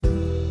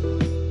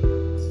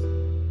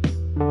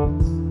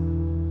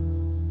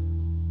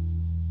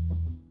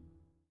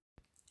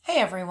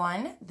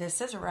everyone, this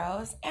is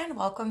Rose, and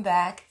welcome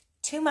back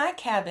to my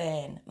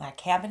cabin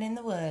in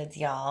the woods,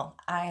 y'all.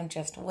 I am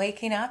just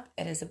waking up.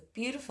 It is a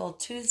beautiful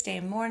Tuesday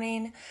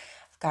morning.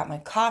 I've got my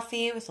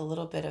coffee with a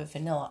little bit of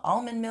vanilla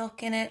almond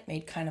milk in it,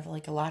 made kind of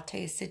like a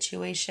latte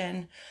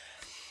situation.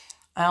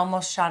 I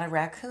almost shot a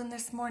raccoon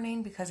this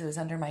morning because it was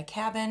under my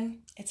cabin.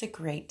 It's a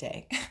great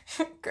day.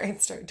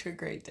 Great start to a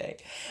great day.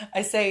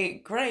 I say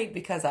great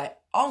because I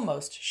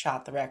almost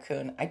shot the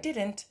raccoon. I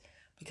didn't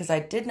because I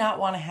did not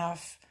want to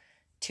have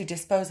to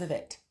dispose of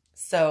it.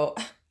 So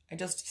I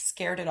just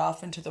scared it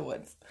off into the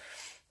woods.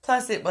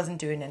 Plus, it wasn't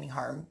doing any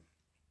harm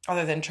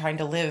other than trying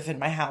to live in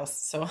my house.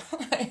 So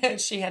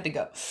she had to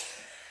go.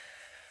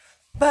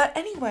 But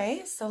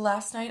anyway, so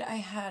last night I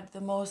had the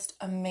most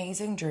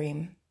amazing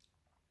dream.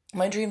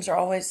 My dreams are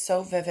always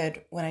so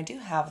vivid when I do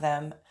have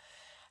them.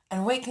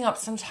 And waking up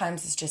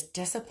sometimes is just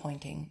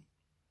disappointing.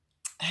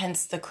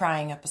 Hence the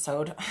crying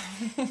episode.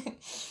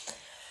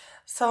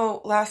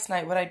 So last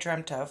night, what I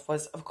dreamt of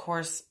was, of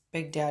course,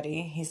 Big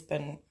Daddy. He's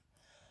been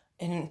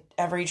in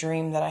every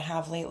dream that I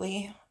have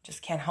lately.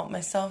 Just can't help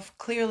myself.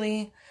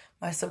 Clearly,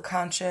 my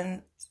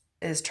subconscious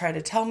is trying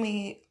to tell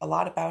me a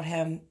lot about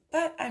him,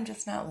 but I'm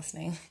just not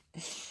listening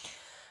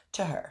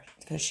to her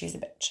because she's a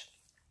bitch.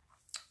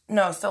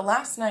 No, so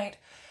last night,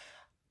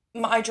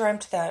 I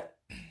dreamt that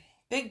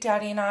Big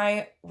Daddy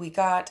and we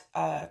got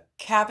a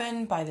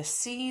cabin by the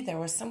sea. There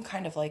was some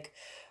kind of like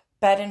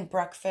bed and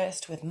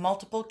breakfast with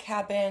multiple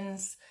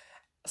cabins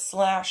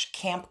 /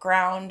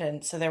 campground.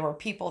 And so there were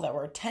people that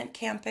were tent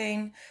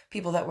camping,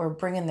 people that were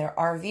bringing their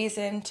RVs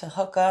in to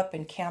hook up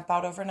and camp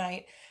out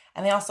overnight.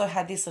 And they also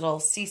had these little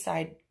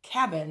seaside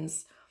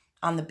cabins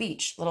on the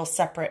beach, little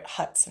separate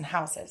huts and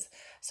houses.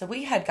 So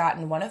we had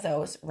gotten one of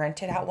those,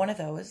 rented out one of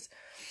those,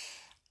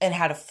 and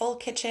had a full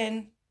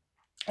kitchen.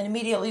 And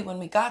immediately when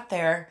we got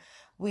there,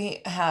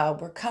 we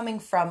were coming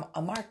from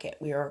a market.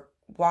 We were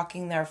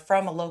walking there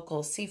from a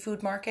local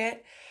seafood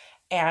market.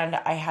 And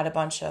I had a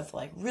bunch of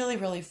like really,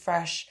 really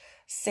fresh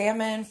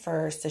salmon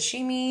for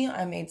sashimi.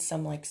 I made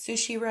some like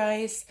sushi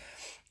rice.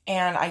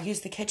 And I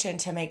used the kitchen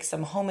to make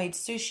some homemade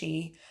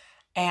sushi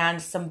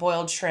and some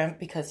boiled shrimp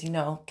because, you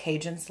know,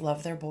 Cajuns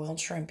love their boiled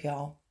shrimp,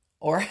 y'all.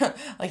 Or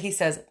like he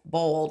says,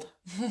 boiled.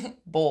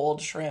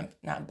 Boiled shrimp,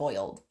 not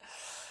boiled.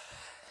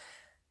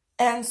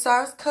 And so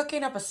I was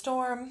cooking up a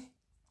storm.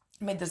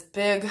 Made this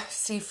big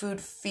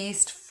seafood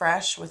feast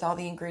fresh with all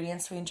the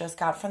ingredients we just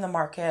got from the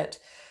market.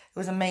 It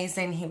was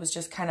amazing. He was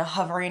just kind of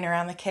hovering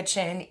around the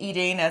kitchen,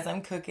 eating as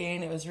I'm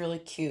cooking. It was really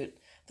cute.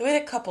 The way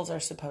that couples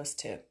are supposed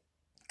to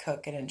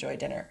cook and enjoy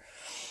dinner.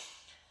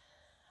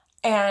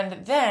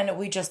 And then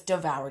we just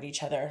devoured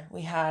each other.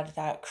 We had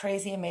that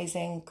crazy,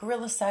 amazing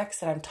gorilla sex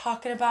that I'm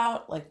talking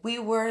about. Like we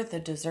were the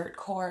dessert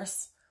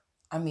course.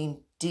 I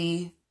mean,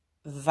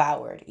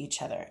 devoured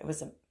each other. It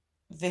was a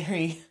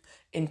very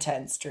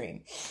intense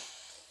dream.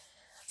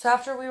 So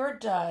after we were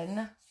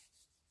done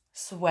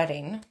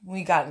sweating,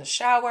 we got in the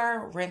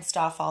shower, rinsed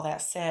off all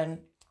that sin,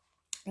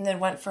 and then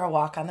went for a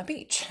walk on the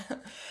beach.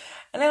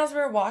 And as we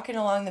were walking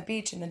along the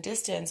beach in the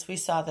distance, we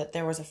saw that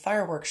there was a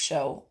fireworks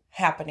show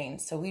happening.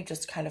 So we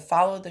just kind of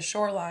followed the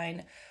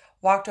shoreline,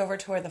 walked over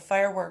to where the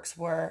fireworks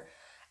were,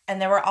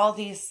 and there were all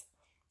these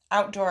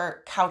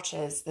outdoor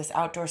couches, this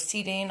outdoor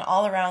seating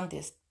all around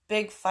this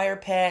big fire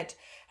pit.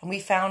 And we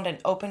found an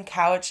open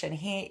couch and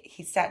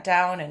he sat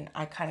down and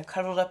I kind of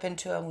cuddled up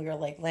into him. We were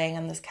like laying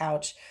on this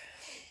couch.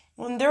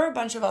 And there were a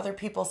bunch of other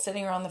people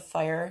sitting around the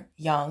fire,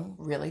 young,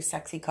 really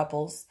sexy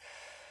couples.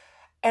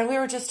 And we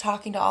were just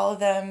talking to all of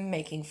them,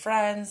 making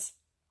friends.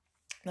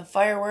 The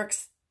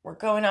fireworks were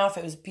going off.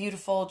 It was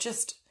beautiful.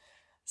 Just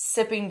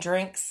sipping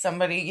drinks.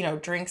 Somebody,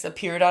 drinks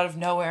appeared out of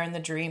nowhere in the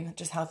dream,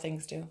 just how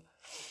things do.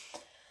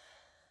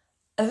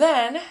 And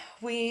then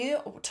we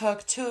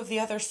took two of the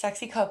other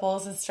sexy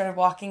couples and started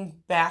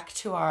walking back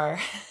to our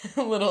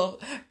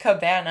little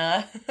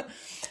cabana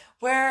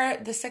where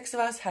the six of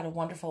us had a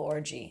wonderful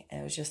orgy. And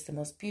it was just the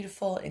most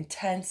beautiful,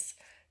 intense,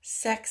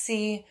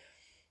 sexy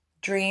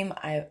dream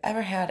I have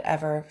ever had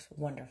ever. It was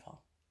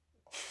wonderful.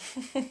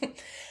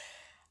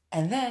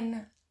 And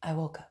then I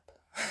woke up.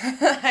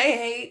 I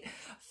hate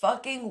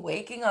fucking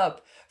waking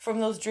up from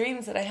those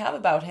dreams that I have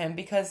about him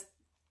because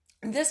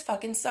this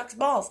fucking sucks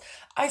balls.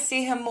 I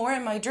see him more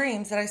in my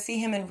dreams than I see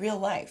him in real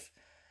life.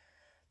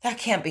 That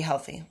can't be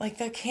healthy. Like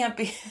that can't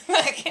be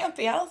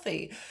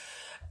healthy.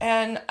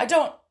 And I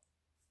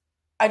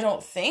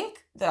don't think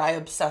that I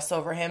obsess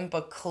over him,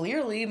 but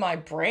clearly my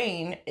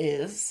brain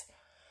is.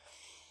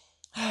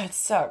 It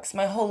sucks.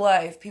 My whole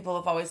life, people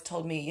have always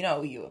told me,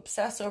 you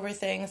obsess over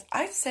things.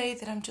 I'd say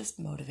that I'm just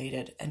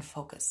motivated and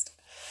focused.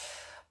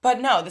 But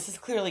no, this is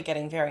clearly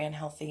getting very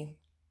unhealthy.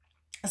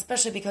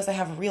 Especially because I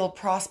have real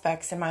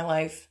prospects in my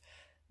life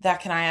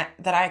that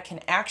I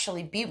can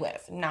actually be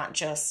with, not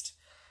just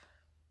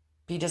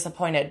be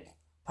disappointed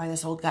by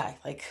this old guy,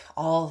 like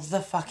all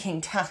the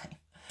fucking time.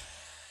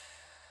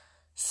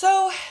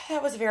 So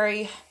that was a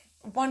very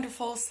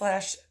wonderful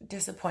 /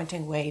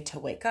 disappointing way to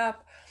wake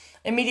up.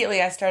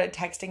 Immediately I started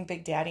texting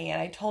Big Daddy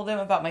and I told him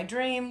about my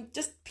dream,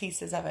 just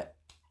pieces of it.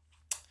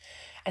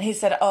 And he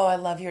said, "Oh, I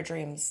love your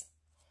dreams."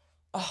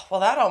 Oh, well,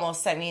 that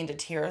almost sent me into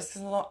tears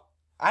because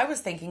I was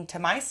thinking to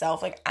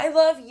myself, like, I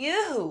love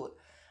you.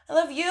 I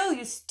love you,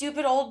 you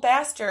stupid old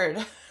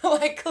bastard.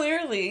 Like,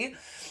 clearly,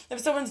 if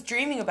someone's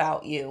dreaming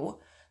about you,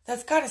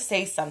 that's got to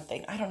say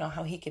something. I don't know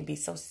how he can be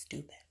so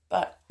stupid.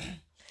 But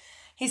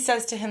he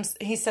says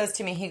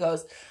to me, he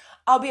goes,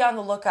 I'll be on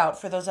the lookout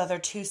for those other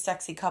two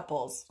sexy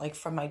couples, like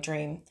from my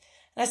dream.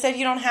 And I said,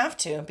 you don't have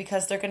to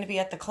because they're going to be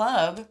at the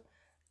club,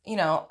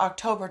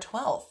 October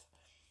 12th.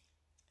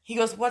 He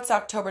goes, what's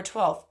October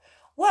 12th?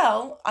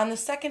 Well, on the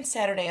second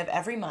Saturday of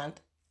every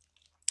month,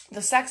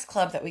 the sex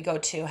club that we go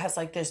to has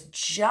like this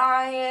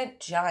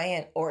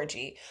giant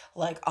orgy,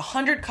 like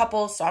 100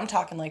 couples. So I'm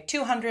talking like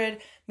 200,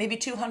 maybe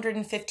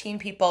 215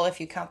 people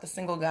if you count the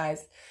single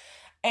guys.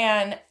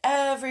 And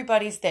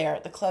everybody's there.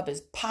 The club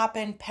is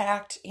popping,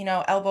 packed,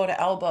 elbow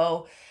to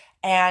elbow.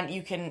 And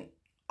you can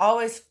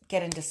always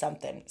get into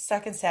something.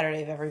 Second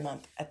Saturday of every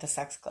month at the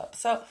sex club.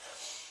 So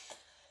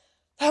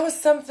that was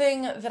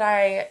something that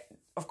I,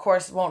 of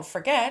course, won't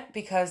forget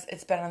because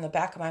it's been on the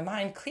back of my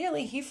mind.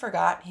 Clearly, he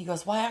forgot. He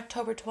goes, why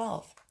October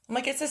 12th? I'm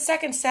like, it's the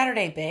second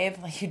Saturday, babe.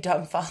 Like, you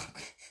dumb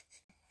fuck.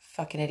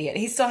 Fucking idiot.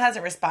 He still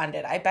hasn't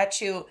responded. I bet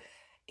you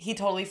he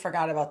totally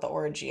forgot about the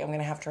orgy. I'm going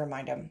to have to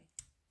remind him.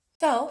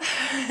 So,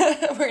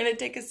 we're going to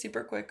take a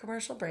super quick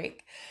commercial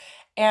break.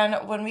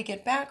 And when we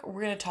get back,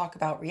 we're going to talk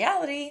about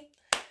reality.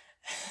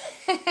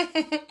 All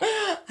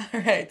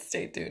right,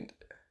 stay tuned.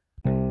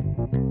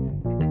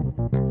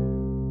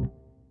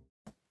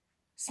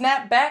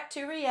 Snap back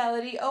to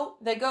reality. Oh,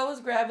 there goes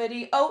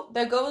gravity. Oh,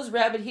 there goes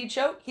rabbit. He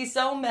choked. He's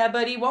so mad,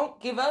 but he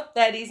won't give up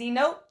that easy.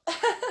 Nope.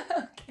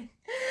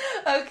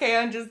 Okay,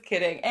 I'm just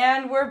kidding.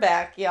 And we're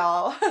back,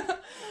 y'all.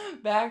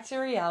 Back to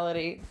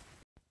reality.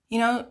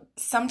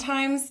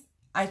 Sometimes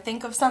I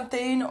think of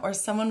something or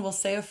someone will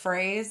say a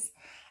phrase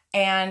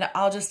and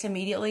I'll just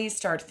immediately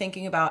start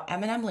thinking about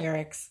Eminem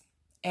lyrics.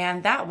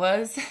 And that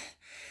was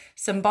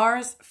some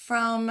bars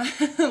from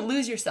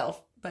Lose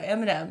Yourself by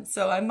Eminem.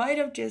 So I might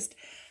have just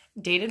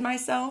dated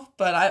myself,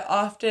 but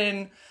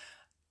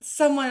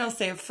someone will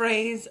say a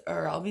phrase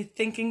or I'll be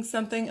thinking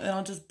something and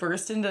I'll just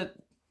burst into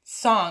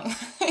song.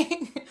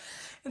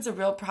 It's a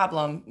real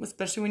problem,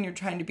 especially when you're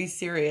trying to be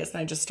serious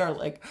and I just start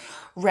like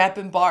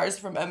rapping bars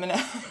from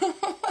Eminem.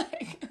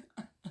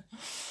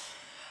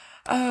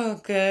 Oh,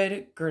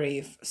 good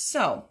grief.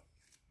 So,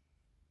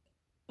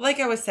 like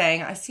I was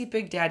saying, I see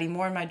Big Daddy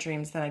more in my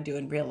dreams than I do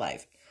in real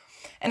life.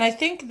 And I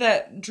think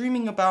that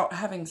dreaming about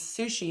having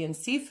sushi and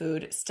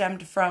seafood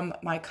stemmed from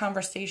my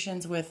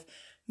conversations with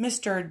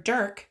Mr.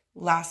 Dirk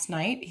last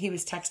night. He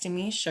was texting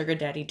me, Sugar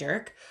Daddy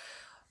Dirk,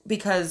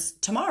 because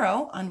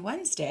tomorrow, on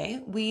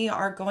Wednesday, we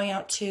are going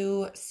out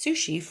to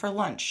sushi for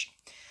lunch.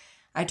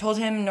 I told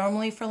him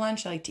normally for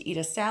lunch I like to eat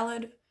a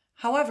salad.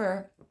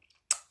 However,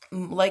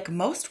 like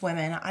most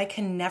women, I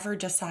can never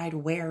decide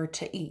where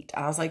to eat.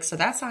 I was like, so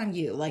that's on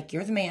you. Like,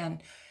 you're the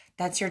man.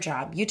 That's your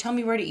job. You tell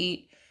me where to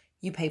eat.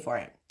 You pay for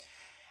it.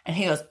 And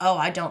he goes, oh,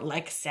 I don't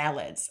like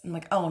salads. I'm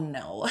like, oh,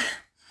 no.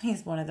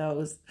 He's one of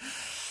those.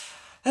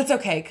 That's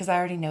okay, because I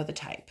already know the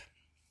type.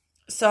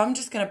 So I'm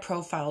just going to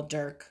profile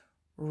Dirk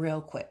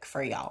real quick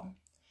for y'all.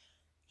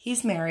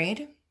 He's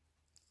married.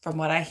 From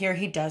what I hear,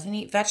 he doesn't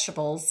eat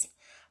vegetables,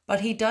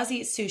 but he does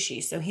eat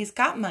sushi. So he's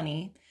got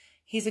money.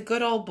 He's a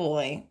good old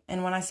boy.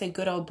 And when I say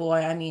good old boy,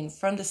 I mean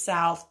from the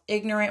South,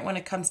 ignorant when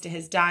it comes to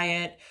his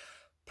diet,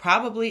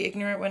 probably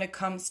ignorant when it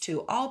comes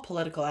to all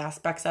political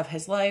aspects of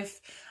his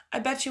life. I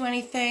bet you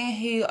anything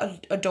he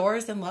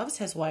adores and loves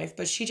his wife,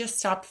 but she just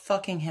stopped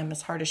fucking him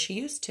as hard as she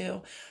used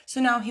to.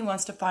 So now he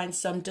wants to find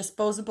some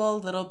disposable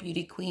little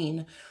beauty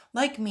queen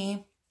like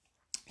me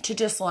to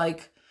just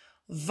like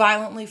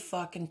violently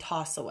fucking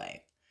toss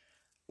away.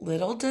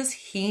 Little does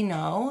he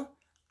know,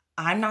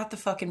 I'm not the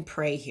fucking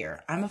prey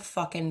here. I'm a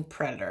fucking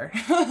predator.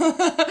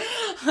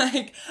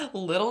 Like,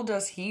 little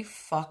does he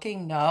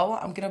fucking know,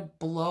 I'm gonna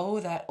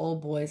blow that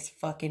old boy's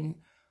fucking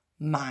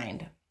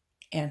mind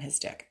and his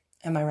dick.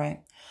 Am I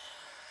right?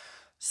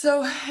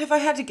 So if I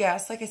had to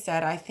guess, like I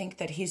said, I think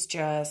that he's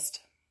just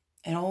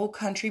an old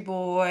country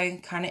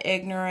boy, kind of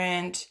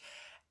ignorant,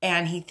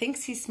 and he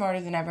thinks he's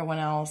smarter than everyone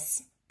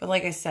else. But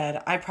like I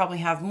said, I probably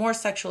have more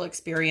sexual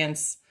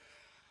experience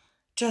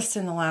just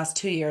in the last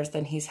 2 years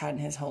than he's had in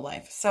his whole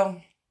life.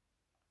 So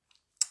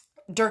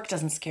Dirk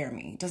doesn't scare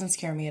me. Doesn't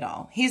scare me at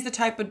all. He's the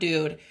type of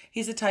dude,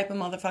 he's the type of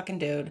motherfucking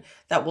dude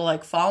that will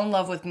like fall in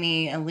love with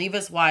me and leave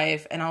his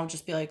wife. And I'll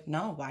just be like,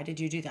 no, why did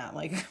you do that?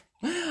 Like,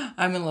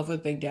 I'm in love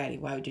with Big Daddy.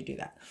 Why would you do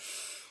that?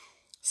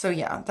 So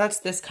yeah, that's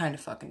this kind of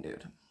fucking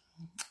dude,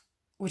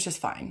 which is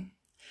fine.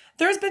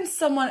 There's been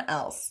someone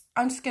else.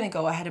 I'm just going to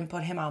go ahead and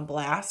put him on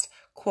blast.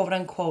 Quote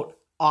unquote,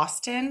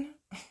 Austin.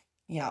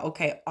 Yeah,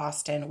 okay,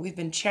 Austin. We've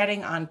been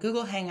chatting on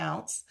Google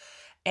Hangouts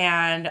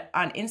and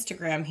on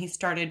Instagram. He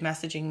started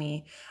messaging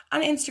me.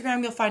 On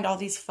Instagram, you'll find all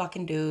these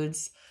fucking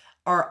dudes,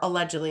 or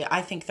allegedly,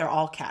 I think they're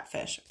all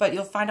catfish. But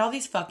you'll find all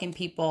these fucking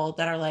people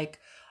that are like,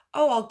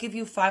 oh, I'll give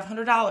you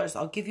 $500.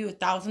 I'll give you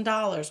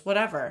 $1,000,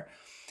 whatever.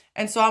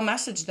 And so I'll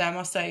message them.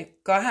 I'll say,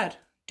 go ahead,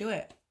 do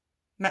it.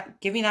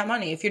 give me that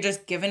money. If you're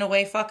just giving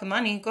away fucking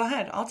money, go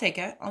ahead. I'll take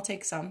it. I'll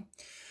take some.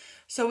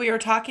 So we were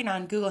talking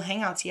on Google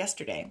Hangouts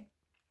yesterday.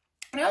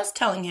 And I was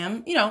telling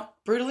him,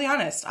 brutally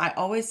honest. I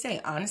always say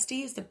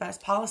honesty is the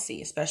best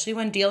policy, especially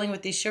when dealing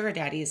with these sugar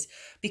daddies,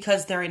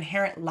 because they're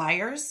inherent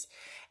liars.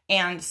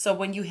 And so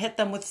when you hit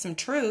them with some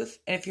truth,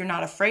 and if you're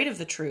not afraid of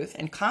the truth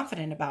and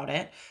confident about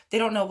it, they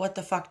don't know what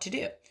the fuck to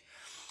do.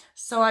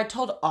 So I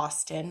told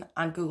Austin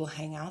on Google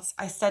Hangouts,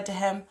 I said to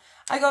him,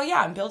 I go,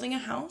 yeah, I'm building a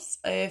house.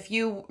 If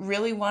you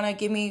really want to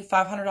give me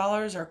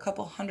 $500 or a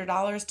couple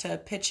 $100 to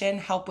pitch in,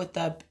 help with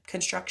the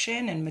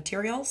construction and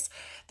materials,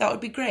 that would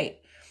be great,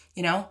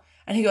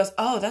 And he goes,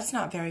 oh, that's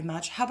not very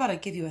much. How about I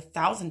give you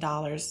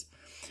 $1,000?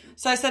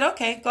 So I said,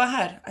 okay, go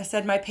ahead. I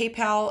said, my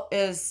PayPal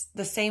is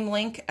the same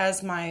link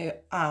as my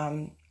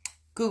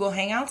Google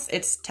Hangouts.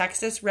 It's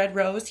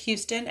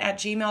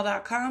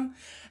texasredrosehouston@gmail.com.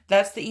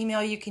 That's the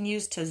email you can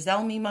use to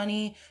Zelle me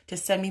money, to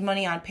send me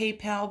money on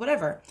PayPal,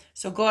 whatever.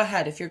 So go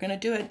ahead. If you're going to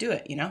do it,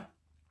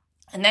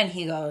 And then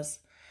he goes,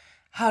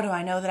 how do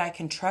I know that I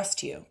can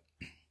trust you?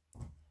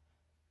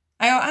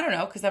 I go, I don't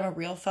know, because I'm a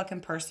real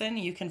fucking person.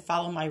 You can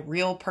follow my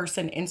real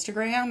person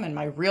Instagram and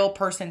my real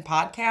person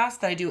podcast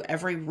that I do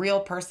every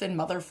real person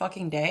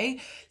motherfucking day.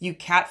 You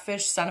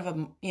catfish son of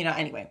a,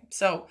 anyway.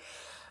 So,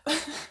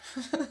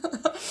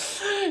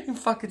 you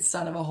fucking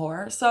son of a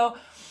whore. So,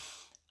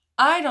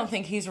 I don't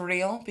think he's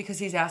real because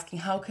he's asking,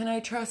 how can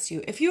I trust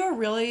you? If you were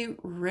really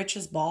rich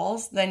as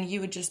balls, then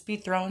you would just be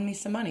throwing me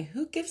some money.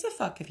 Who gives a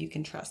fuck if you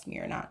can trust me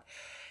or not?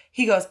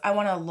 He goes, I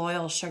want a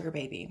loyal sugar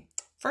baby.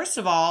 First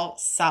of all,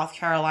 South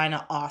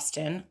Carolina,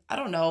 Austin. I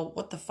don't know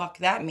what the fuck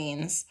that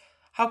means.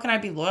 How can I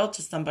be loyal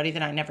to somebody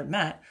that I never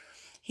met?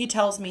 He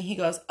tells me, he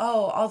goes,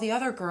 oh, all the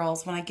other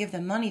girls, when I give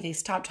them money, they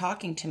stop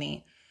talking to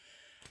me.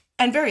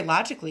 And very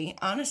logically,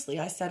 honestly,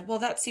 I said, well,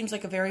 that seems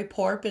like a very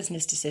poor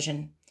business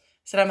decision. I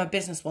said, I'm a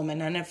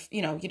businesswoman, and if,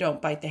 you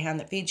don't bite the hand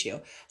that feeds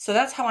you. So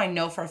that's how I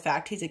know for a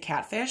fact he's a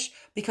catfish,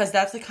 because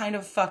that's the kind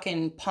of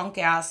fucking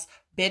punk-ass,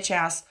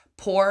 bitch-ass,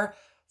 poor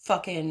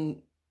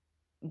fucking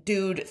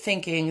dude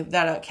thinking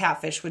that a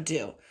catfish would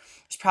do.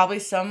 It's probably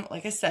some,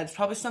 like I said, it's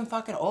probably some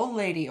fucking old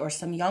lady or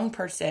some young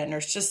person or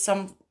it's just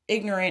some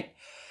ignorant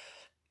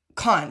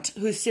cunt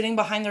who's sitting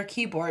behind their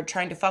keyboard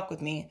trying to fuck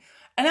with me.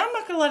 And I'm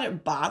not going to let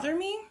it bother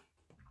me,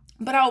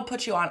 but I will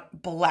put you on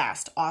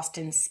blast,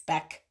 Austin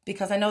Speck,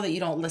 because I know that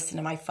you don't listen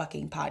to my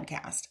fucking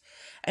podcast.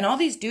 And all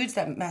these dudes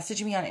that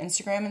message me on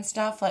Instagram and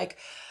stuff, like,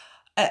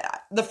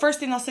 the first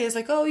thing they'll say is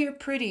like, oh, you're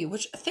pretty,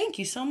 which thank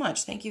you so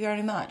much. Thank you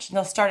very much. And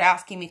they'll start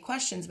asking me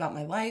questions about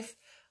my life.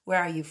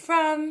 Where are you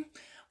from?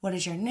 What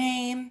is your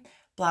name?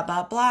 Blah,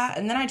 blah, blah.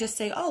 And then I just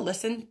say, oh,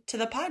 listen to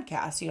the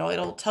podcast.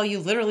 It'll tell you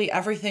literally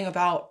everything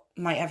about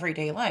my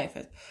everyday life.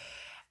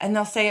 And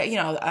they'll say,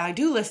 I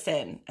do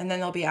listen. And then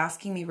they'll be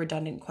asking me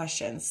redundant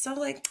questions. So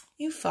like,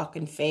 you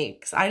fucking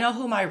fakes. I know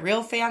who my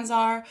real fans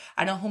are.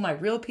 I know who my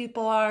real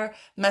people are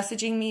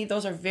messaging me.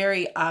 Those are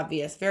very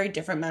obvious, very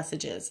different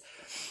messages.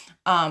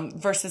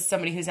 Versus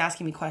somebody who's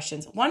asking me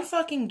questions. One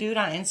fucking dude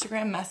on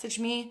Instagram messaged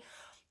me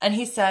and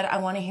he said, I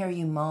want to hear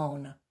you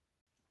moan.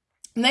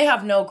 And they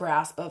have no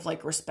grasp of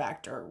like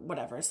respect or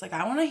whatever. It's like,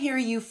 I want to hear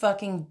you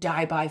fucking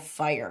die by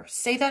fire.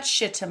 Say that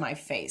shit to my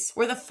face.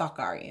 Where the fuck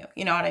are you?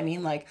 You know what I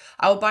mean? Like,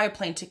 I will buy a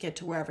plane ticket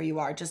to wherever you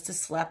are just to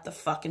slap the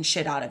fucking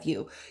shit out of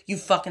you. You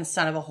fucking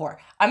son of a whore.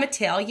 I'm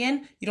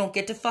Italian. You don't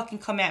get to fucking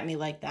come at me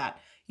like that.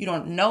 You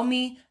don't know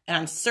me. And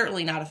I'm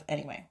certainly not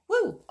anyway.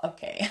 Woo.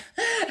 Okay.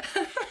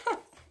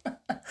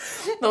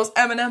 Those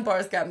M&M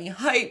bars got me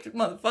hyped,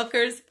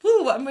 motherfuckers.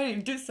 Woo, I'm ready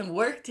to do some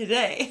work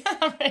today.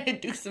 I'm ready to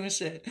do some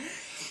shit.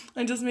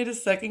 I just made a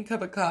second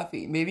cup of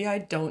coffee. Maybe I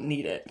don't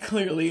need it.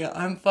 Clearly,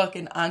 I'm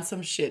fucking on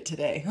some shit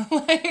today.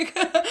 Like,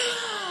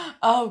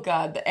 oh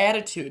God, the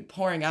attitude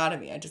pouring out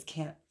of me. I just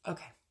can't.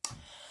 Okay.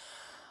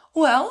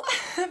 Well,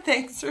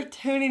 thanks for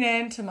tuning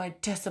in to my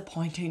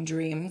disappointing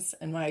dreams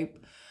and my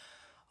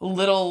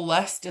little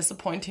less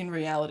disappointing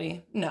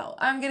reality. No,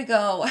 I'm going to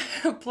go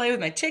play with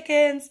my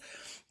chickens,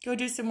 go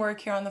do some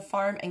work here on the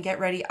farm, and get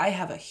ready. I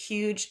have a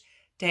huge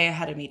day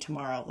ahead of me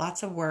tomorrow.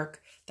 Lots of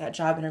work, that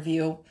job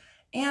interview,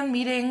 and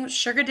meeting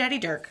Sugar Daddy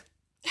Dirk,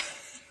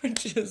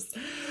 which is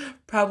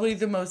probably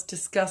the most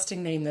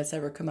disgusting name that's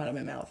ever come out of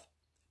my mouth.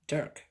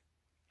 Dirk.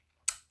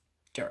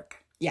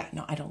 Yeah,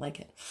 no, I don't like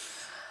it.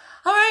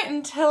 All right,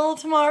 until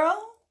tomorrow,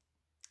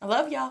 I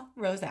love y'all.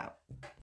 Rose out.